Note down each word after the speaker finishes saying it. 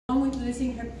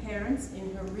losing her parents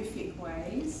in horrific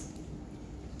ways,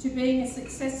 to being a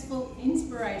successful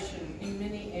inspiration in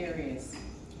many areas.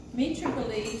 Mitra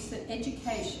believes that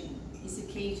education is the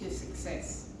key to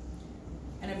success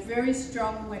and a very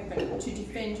strong weapon to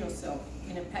defend yourself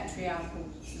in a patriarchal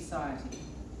society.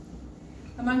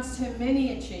 Amongst her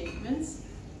many achievements,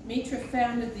 Mitra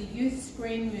founded the Youth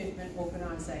Screen Movement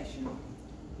organisation,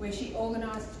 where she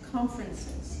organised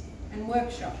conferences and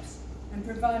workshops and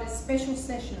provided special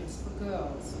sessions for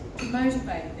girls to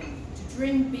motivate them to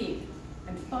dream big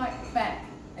and fight back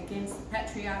against the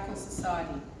patriarchal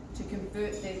society to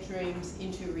convert their dreams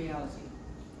into reality.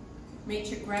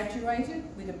 Mitra graduated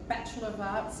with a Bachelor of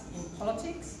Arts in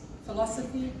Politics,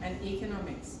 Philosophy and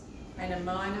Economics and a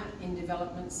minor in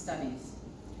Development Studies.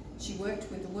 She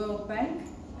worked with the World Bank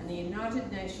and the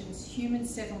United Nations Human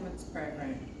Settlements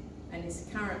Program and is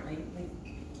currently with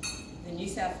the New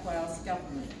South Wales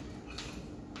Government.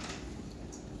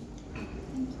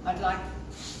 I'd like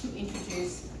to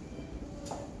introduce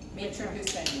Mitra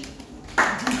Hussaini.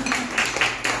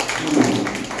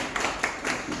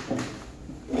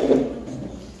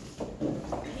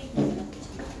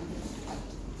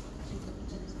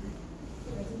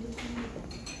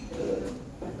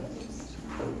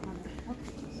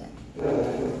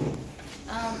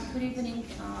 Good evening.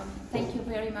 Thank you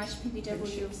very much,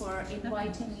 PPW, for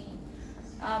inviting me.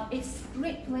 It's a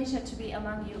great pleasure to be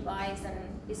among you guys and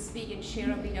speak and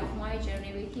share a bit of my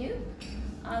journey with you.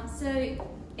 So,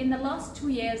 in the last 2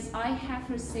 years, I have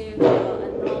received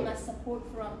enormous support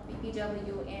from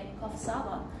PPW and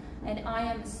Kofsava, and I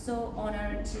am so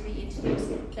honored to be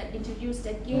introduced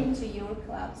again to your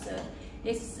club. So,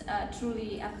 it's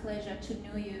truly a pleasure to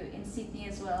know you in Sydney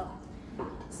as well.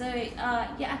 So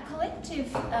yeah, a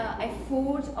collective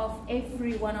effort of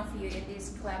every one of you in this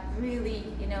club really,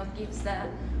 gives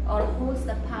or holds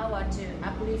the power to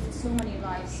uplift so many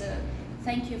lives. So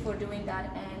thank you for doing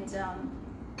that. And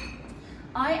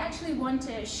I actually want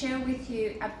to share with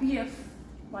you a bit of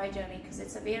my journey, because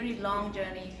it's a very long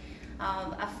journey,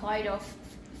 a fight of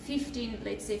 15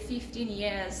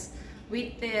 years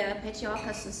with the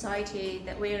patriarchal society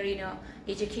where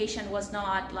education was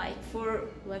not like for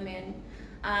women.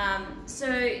 So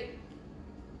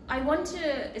I want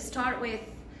to start with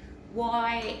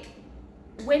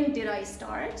when did I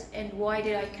start and why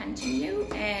did I continue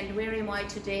and where am I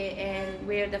today and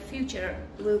where the future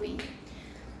will be.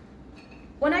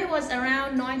 When I was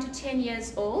around 9 to 10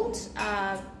 years old,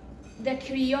 the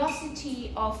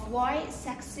curiosity of why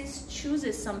success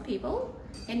chooses some people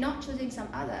and not choosing some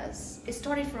others, it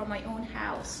started from my own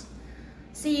house.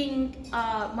 Seeing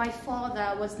my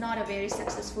father was not a very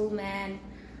successful man.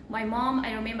 My mom,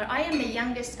 I remember, I am the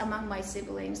youngest among my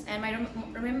siblings, and I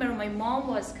remember my mom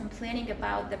was complaining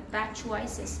about the bad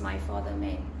choices my father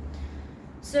made.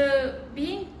 So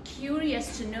being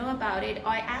curious to know about it,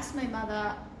 I asked my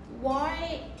mother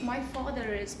why my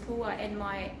father is poor and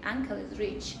my uncle is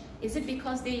rich. Is it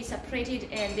because they separated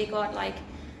and they got like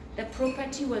the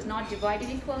property was not divided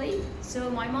equally? So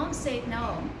my mom said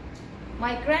no.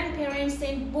 My grandparents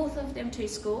sent both of them to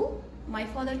school. My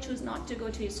father chose not to go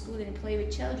to school and play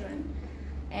with children,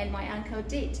 and my uncle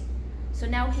did. So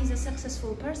now he's a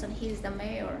successful person, he's the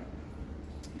mayor,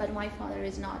 but my father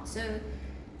is not. So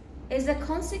as a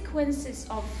consequences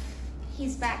of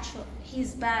his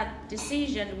bad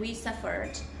decision, we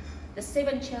suffered. The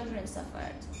 7 children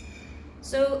suffered.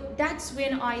 So that's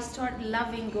when I started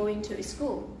loving going to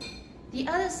school. The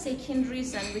other second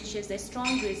reason, which is the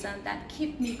strong reason that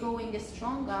kept me going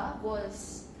stronger,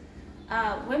 was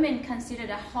women considered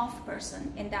a half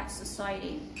person in that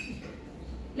society.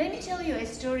 Let me tell you a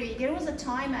story. There was a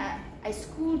time a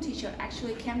school teacher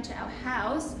actually came to our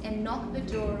house and knocked the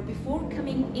door. Before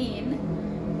coming in,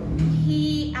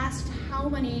 he asked how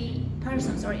many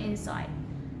persons are inside.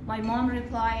 My mom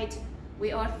replied,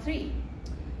 "We are 3.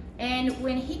 And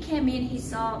when he came in, he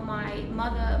saw my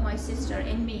mother, my sister,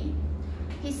 and me.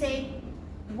 He said,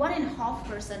 1.5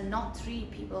 person, not 3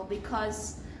 people,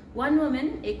 because 1 woman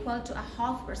equal to a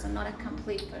half person, not a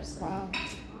complete person." Wow.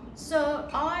 So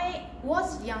I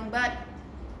was young, but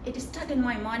it stuck in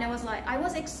my mind. I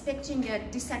was expecting a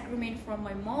disagreement from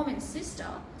my mom and sister.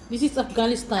 This is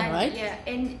Afghanistan, and, right?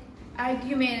 Yeah, and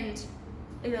argument,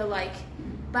 like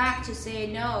back to say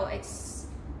no,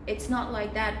 it's not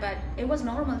like that, but it was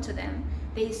normal to them.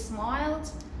 They smiled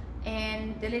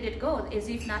and they let it go as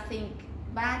if nothing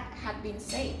bad had been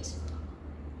said.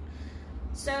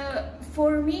 So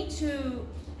for me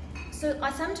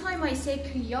sometimes I say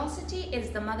curiosity is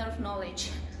the mother of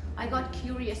knowledge. I got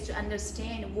curious to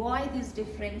understand why these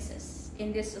differences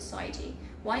in this society.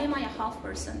 Why am I a half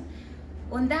person?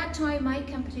 On that time, my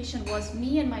competition was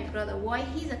me and my brother, why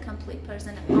he's a complete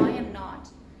person and I am not.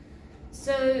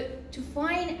 So to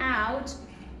find out,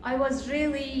 I was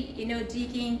really,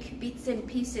 digging bits and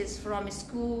pieces from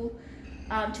school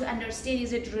to understand,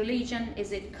 is it religion,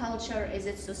 is it culture, is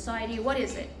it society, what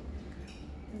is it?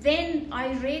 Then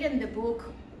I read in the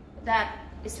book that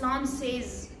Islam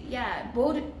says, yeah,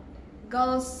 both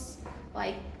girls,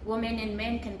 like women and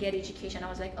men, can get education. I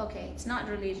was like, okay, it's not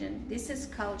religion, this is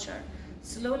culture.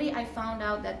 Slowly I found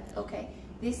out that, okay,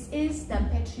 this is the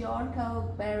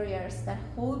patriarchal barriers that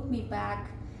hold me back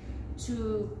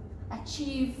to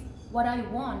achieve what I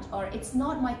want, or it's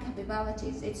not my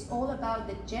capabilities, it's all about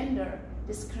the gender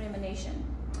discrimination.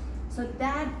 So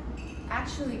that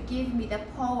actually gave me the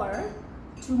power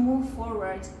to move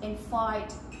forward and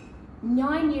fight.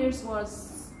 9 years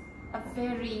was a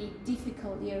very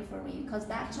difficult year for me, because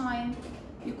that time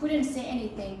you couldn't say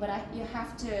anything, but you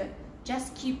have to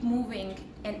just keep moving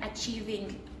and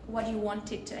achieving what you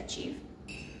wanted to achieve.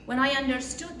 When I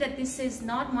understood that this is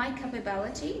not my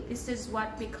capability, this is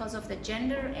what, because of the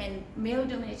gender and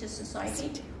male-dominated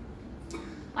society,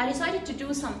 I decided to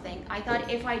do something. I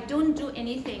thought if I don't do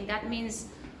anything, that means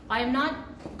I'm not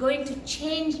going to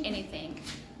change anything.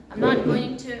 I'm not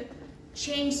going to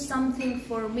change something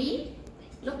for me.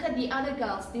 Look at the other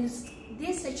girls.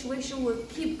 This situation will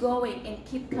keep going and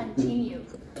keep continue.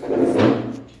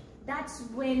 So that's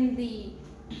when the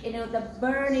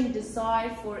burning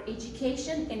desire for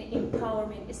education and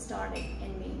empowerment started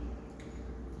in me.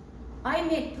 I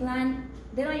made plan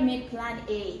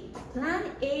A. Plan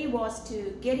A was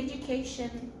to get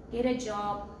education, get a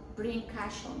job, bring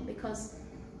cash home, because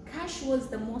cash was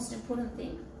the most important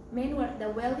thing. Men were the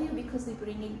wealthy because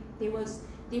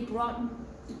they brought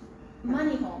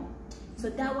money home. So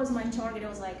that was my target. I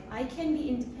was like, I can be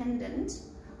independent,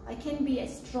 I can be a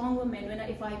strong woman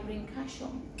if I bring cash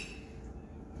home.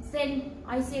 Then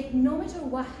I said, no matter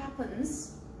what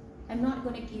happens, I'm not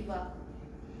going to give up.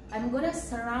 I'm going to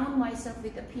surround myself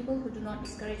with the people who do not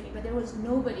discourage me. But there was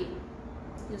nobody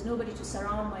to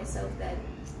surround myself that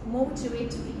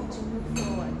motivated me to move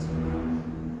forward.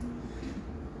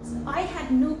 So I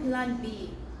had no plan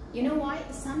B. You know why?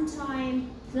 Sometimes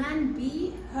plan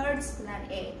B hurts plan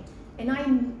A. And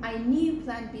I knew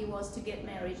plan B was to get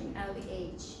married in early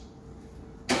age.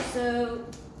 So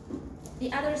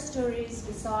the other stories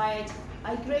beside,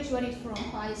 I graduated from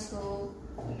high school,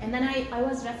 and then I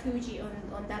was refugee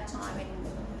on that time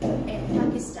in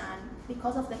Pakistan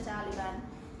because of the Taliban.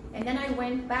 And then I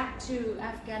went back to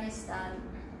Afghanistan.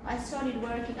 I started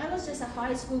working. I was just a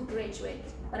high school graduate,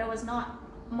 but I was not.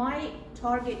 My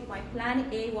target, my plan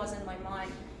A was in my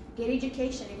mind. Get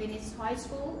education, even if it's high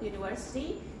school,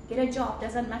 university, get a job.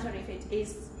 Doesn't matter if it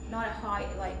is not a high,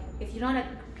 like if you're not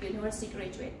a university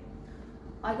graduate.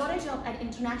 I got a job at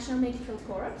International Medical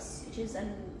Corps, which is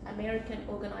an American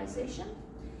organization,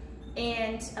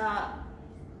 and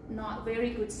not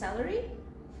very good salary.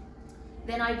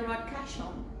 Then I brought cash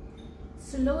home.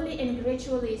 Slowly and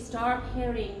gradually start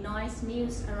hearing nice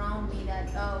news around me that,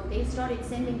 oh, they started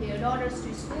sending their daughters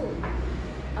to school.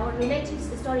 Our relatives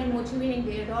started motivating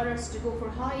their daughters to go for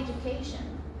high education.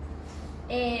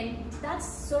 And that's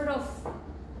sort of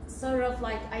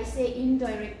like, I say,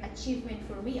 indirect achievement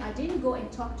for me. I didn't go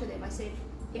and talk to them. I said,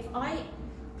 if I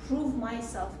prove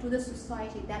myself to the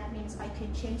society, that means I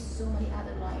can change so many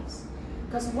other lives.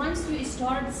 Because once you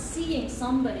start seeing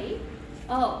somebody,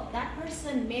 oh, that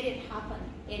person made it happen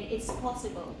and it's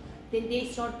possible, then they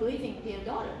start believing their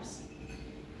daughters.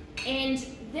 And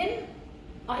then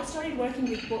I started working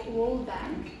with World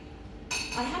Bank.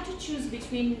 I had to choose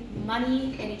between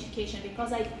money and education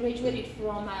because I graduated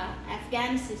from an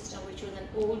Afghan system, which was an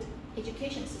old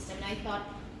education system. And I thought,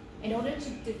 in order to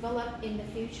develop in the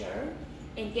future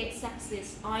and get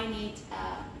success, I need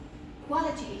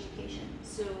quality education.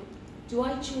 So do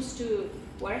I choose to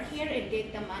work here and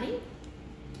get the money,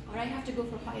 or I have to go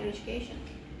for higher education?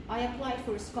 I applied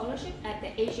for a scholarship at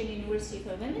the Asian University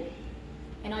for Women,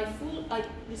 and I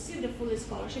received a full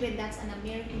scholarship, and that's an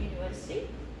American university.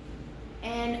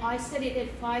 And I studied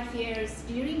it 5 years.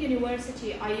 During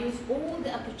university, I used all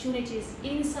the opportunities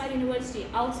inside university,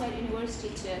 outside university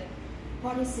to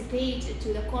participate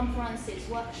to the conferences,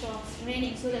 workshops,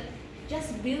 training, so that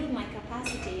just build my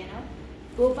capacity,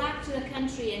 go back to the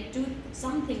country and do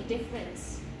something different.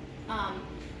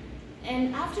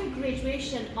 And after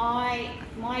graduation,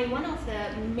 one of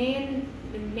the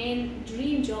main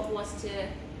dream job was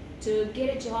to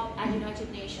get a job at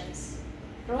United Nations.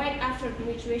 Right after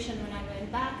graduation, when I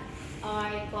went back,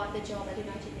 I got the job at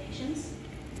United Nations.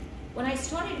 When I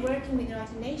started working with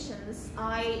United Nations,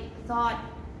 I thought,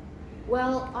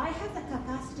 well, I have the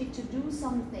capacity to do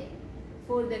something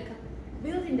for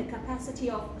building the capacity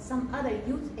of some other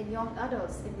youth and young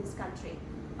adults in this country.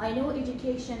 I know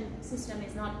education system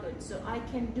is not good, so I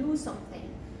can do something.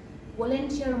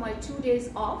 Volunteer my 2 days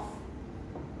off.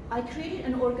 I created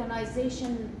an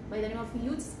organization by the name of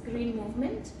Youth Green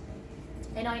Movement,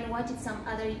 and I invited some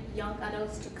other young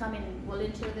adults to come and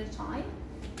volunteer their time.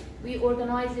 We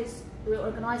organize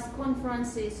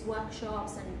conferences,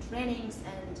 workshops, and trainings,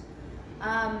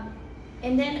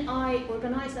 and then I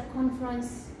organized a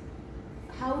conference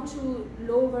how to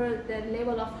lower the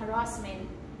level of harassment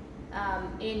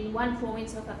in one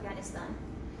province of Afghanistan.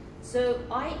 So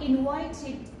I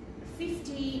invited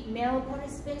 50 male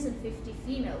participants and 50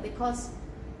 female, because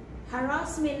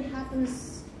harassment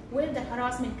happens, where the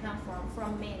harassment come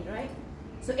from men, right?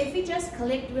 So if we just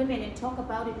collect women and talk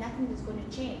about it, nothing is going to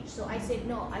change. So I said,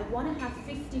 no, I want to have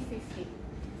 50-50.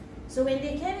 So when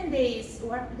they came and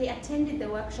they attended the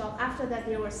workshop, after that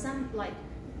there were some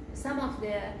of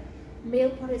the male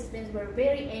participants were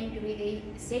very angry. They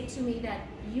said to me that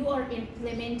you are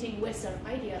implementing Western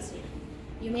ideas here.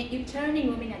 You're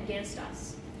turning women against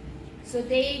us. So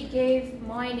they gave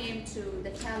my name to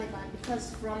the Taliban,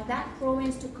 because from that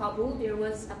province to Kabul there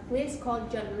was a place called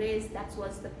Jalrez. That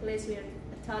was the place where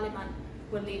the Taliban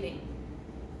were living.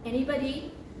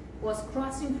 Anybody was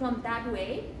crossing from that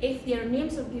way, if their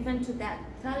names were given to that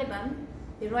Taliban,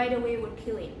 they right away were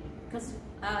killing, because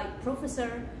a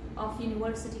professor of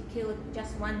university killed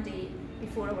just one day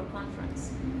before our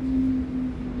conference.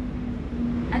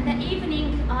 At the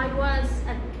evening, I was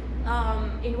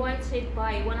invited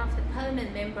by one of the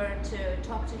parliament members to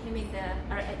talk to him in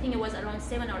the, I think it was around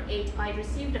 7 or 8. I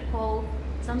received a call.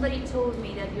 Somebody told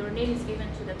me that your name is given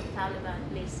to the Taliban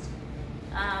list.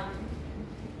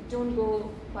 Don't go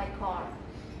by car.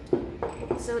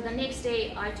 So the next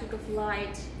day I took a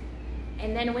flight,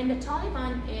 and then when the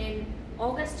Taliban in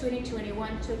August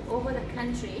 2021 took over the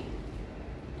country,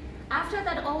 after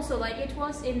that also, like it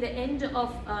was in the end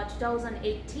of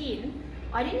 2018,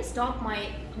 I didn't stop my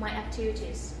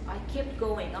activities. I kept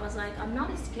going. I was like, I'm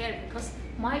not scared, because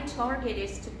my target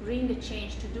is to bring the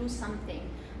change, to do something.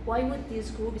 Why would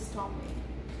this group stop me?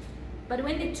 But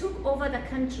when they took over the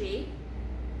country,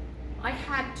 I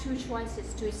had two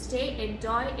choices: to stay and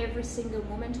die every single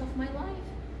moment of my life,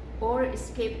 or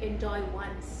escape and die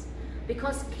once.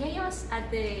 Because chaos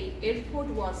at the airport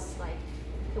was like,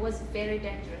 it was very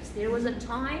dangerous. There was a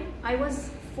time, I was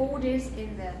 4 days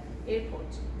in the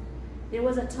airport. There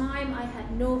was a time I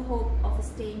had no hope of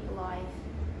staying alive.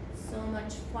 So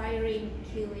much firing,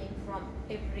 killing from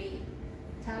every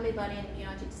Taliban in the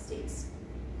United States.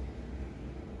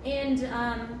 And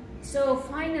so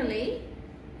finally,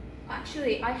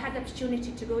 actually I had the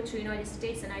opportunity to go to the United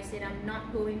States, and I said, I'm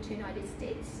not going to the United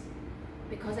States,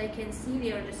 because I can see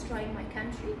they are destroying my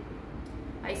country.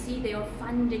 I see they are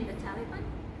funding the Taliban,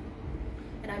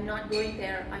 and I'm not going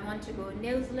there. I want to go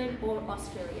New Zealand or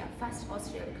Australia. First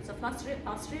Australia, because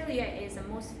Australia is the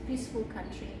most peaceful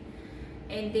country,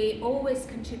 and they always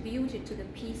contributed to the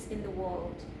peace in the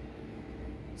world.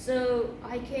 So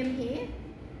I came here,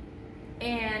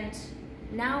 and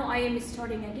now I am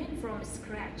starting again from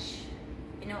scratch.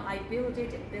 You know, I built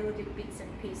it bits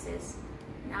and pieces.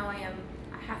 Now I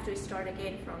have to start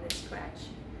again from the scratch.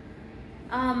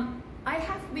 I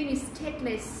have been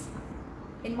stateless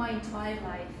in my entire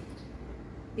life.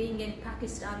 Being in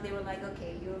Pakistan, they were like,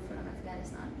 okay, you're from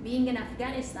Afghanistan. Being in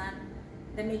Afghanistan,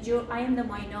 I am the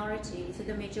minority, so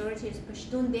the majority is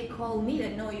Pashtun. They call me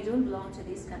that, no, you don't belong to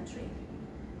this country.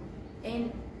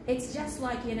 And it's just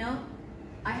like, you know,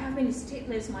 I have been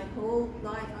stateless my whole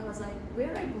life. I was like,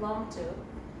 where I belong to?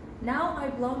 Now I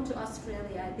belong to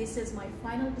Australia. This is my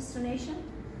final destination,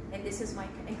 and this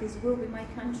will be my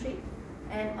country,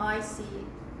 and I see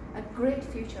a great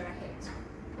future ahead.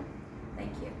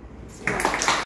 Thank you.